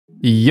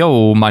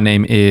Yo, my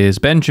name is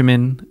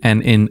Benjamin,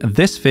 and in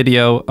this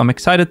video, I'm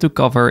excited to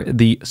cover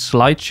the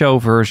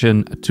Slideshow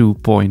version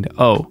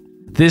 2.0.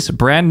 This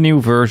brand new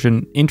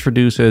version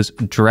introduces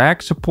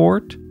drag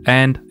support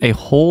and a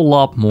whole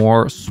lot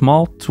more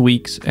small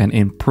tweaks and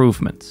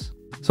improvements.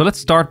 So let's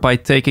start by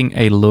taking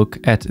a look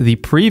at the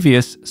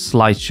previous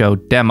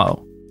Slideshow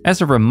demo.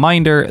 As a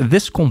reminder,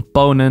 this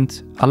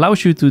component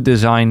allows you to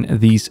design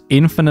these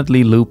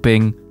infinitely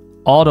looping,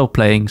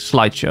 auto-playing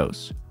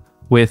slideshows,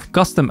 with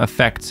custom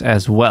effects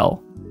as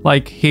well.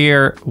 Like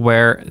here,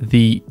 where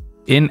the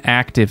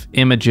inactive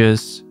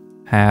images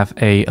have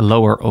a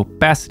lower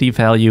opacity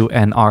value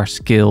and are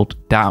scaled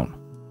down.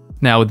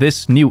 Now,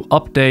 this new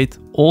update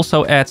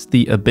also adds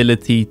the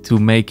ability to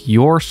make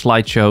your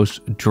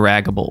slideshows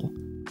draggable,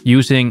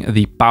 using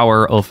the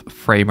power of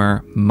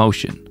Framer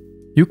Motion.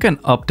 You can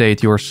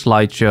update your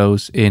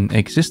slideshows in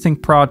existing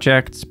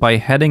projects by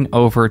heading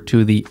over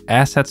to the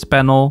Assets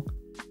panel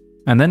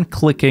and then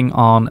clicking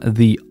on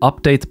the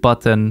Update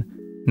button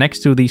next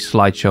to the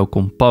slideshow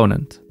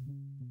component.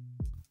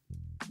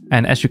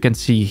 And as you can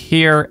see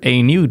here,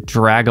 a new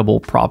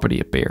draggable property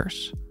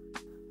appears.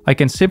 I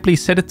can simply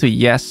set it to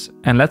yes,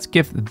 and let's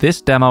give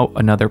this demo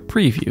another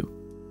preview.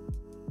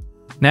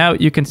 Now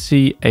you can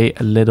see a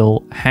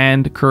little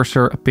hand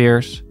cursor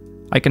appears.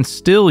 I can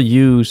still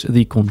use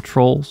the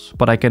controls,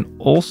 but I can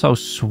also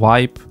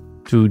swipe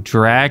to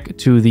drag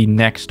to the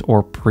next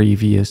or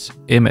previous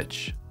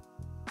image.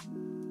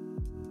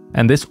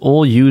 And this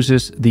all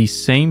uses the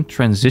same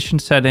transition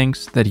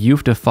settings that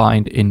you've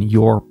defined in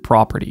your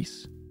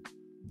properties.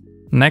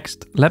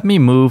 Next, let me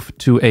move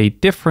to a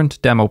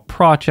different demo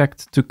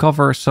project to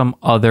cover some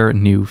other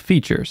new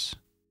features.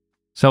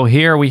 So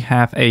here we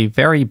have a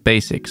very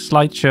basic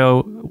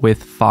slideshow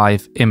with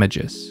 5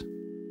 images.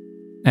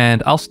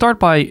 And I'll start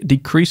by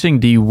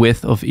decreasing the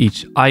width of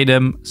each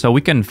item so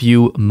we can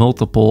view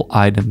multiple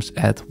items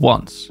at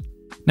once.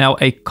 Now,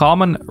 a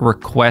common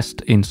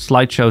request in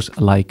slideshows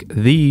like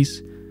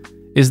these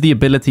is the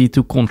ability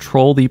to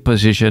control the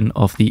position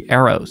of the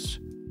arrows.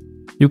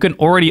 You can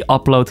already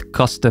upload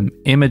custom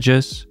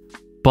images,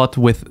 but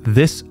with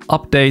this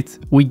update,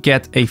 we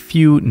get a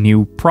few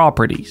new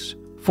properties.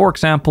 For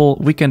example,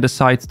 we can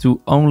decide to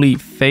only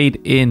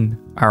fade in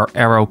our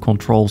arrow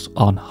controls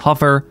on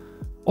hover,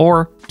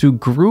 or to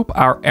group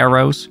our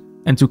arrows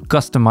and to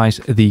customize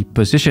the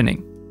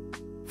positioning.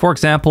 For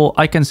example,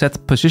 I can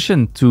set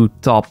position to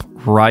top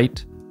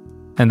right,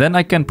 and then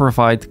I can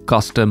provide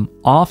custom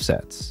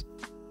offsets,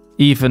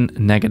 even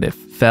negative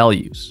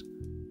values.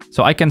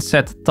 So I can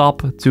set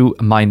top to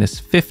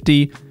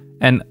 -50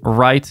 and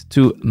right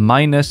to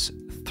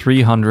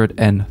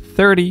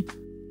 -330.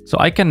 So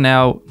I can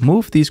now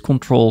move these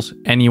controls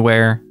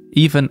anywhere,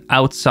 even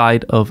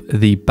outside of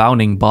the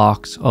bounding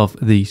box of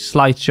the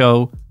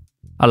slideshow,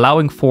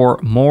 allowing for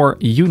more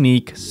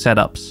unique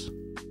setups.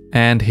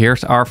 And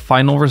here's our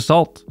final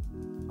result.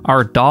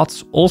 Our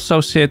dots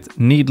also sit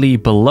neatly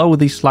below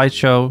the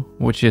slideshow,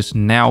 which is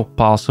now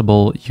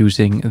possible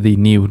using the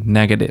new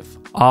negative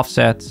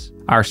offsets.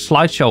 Our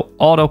slideshow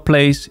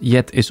autoplays,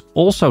 yet is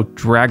also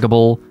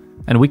draggable,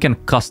 and we can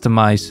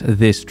customize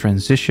this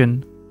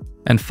transition.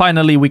 And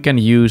finally, we can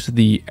use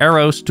the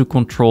arrows to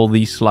control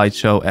the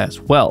slideshow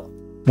as well.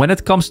 When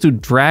it comes to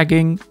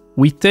dragging,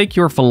 we take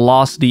your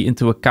velocity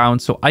into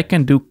account, so I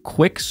can do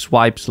quick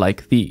swipes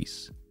like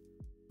these.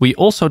 We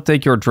also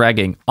take your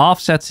dragging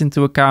offsets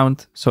into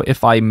account, so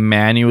if I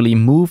manually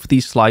move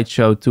the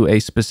slideshow to a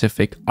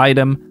specific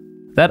item,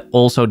 that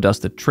also does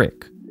the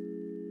trick.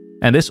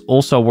 And this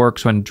also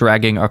works when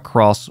dragging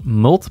across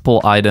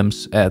multiple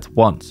items at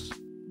once.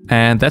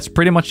 And that's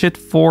pretty much it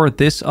for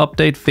this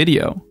update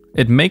video.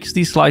 It makes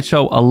the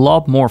slideshow a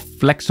lot more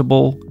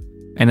flexible,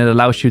 and it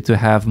allows you to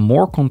have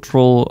more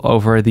control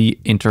over the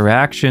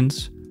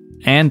interactions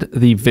and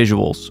the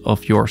visuals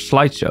of your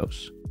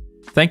slideshows.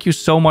 Thank you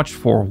so much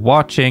for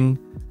watching,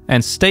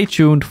 and stay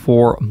tuned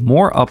for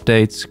more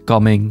updates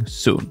coming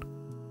soon.